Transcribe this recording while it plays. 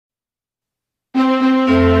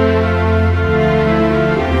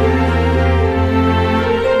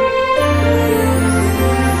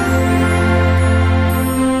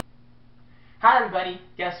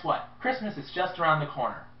around the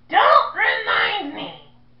corner. Don't remind me!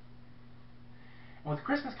 And with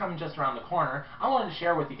Christmas coming just around the corner, I wanted to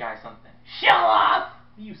share with you guys something. Show off!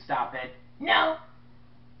 You stop it. No.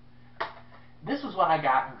 This was what I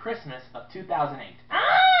got in Christmas of 2008.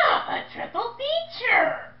 Ah, a triple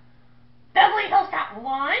feature! Beverly Hills Cop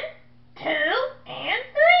 1, 2, and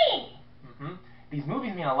 3. These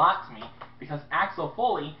movies mean a lot to me because Axel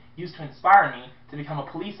Foley used to inspire me to become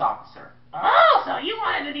a police officer. Oh, so you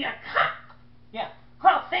wanted to be a cop? Yeah.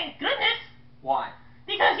 Well, thank goodness. Why?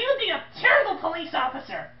 Because you would be a terrible police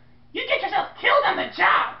officer. You'd get yourself killed on the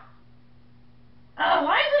job.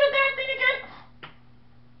 Why is it a bad thing again?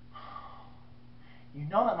 You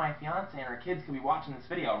know that my fiance and her kids could be watching this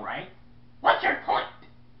video, right? What's your point?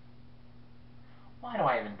 Why do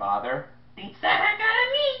I even bother? Beats the heck out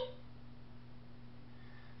of me.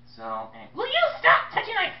 So, will you stop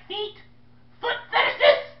touching my feet? Foot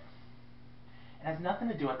fetishes? It has nothing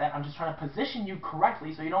to do with that. I'm just trying to position you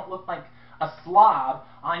correctly so you don't look like a slob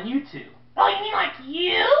on YouTube. Oh, you mean like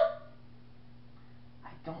you?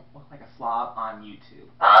 I don't look like a slob on YouTube.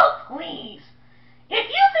 Oh, please. If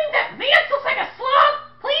you think that Vance looks like a slob,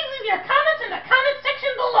 please leave your comments in the comment section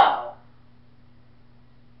below.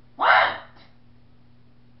 What?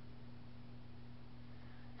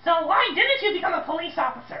 So why didn't you become a police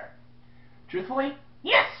officer? Truthfully?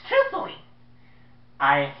 Yes, truthfully.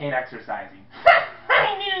 I hate exercising.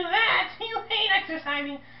 I knew that. You hate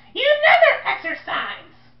exercising. You never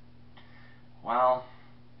exercise. Well,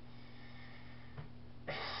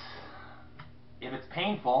 if it's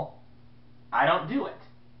painful, I don't do it.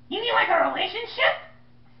 You mean like a relationship?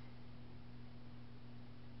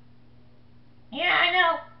 Yeah, I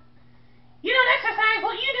know. You don't exercise,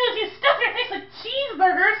 what you do is you stuff your face with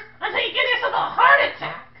cheeseburgers until you give yourself a heart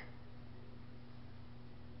attack.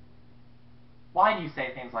 Why do you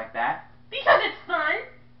say things like that? Because it's fun.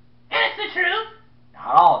 And it's the truth.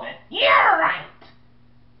 Not all of it. Yeah,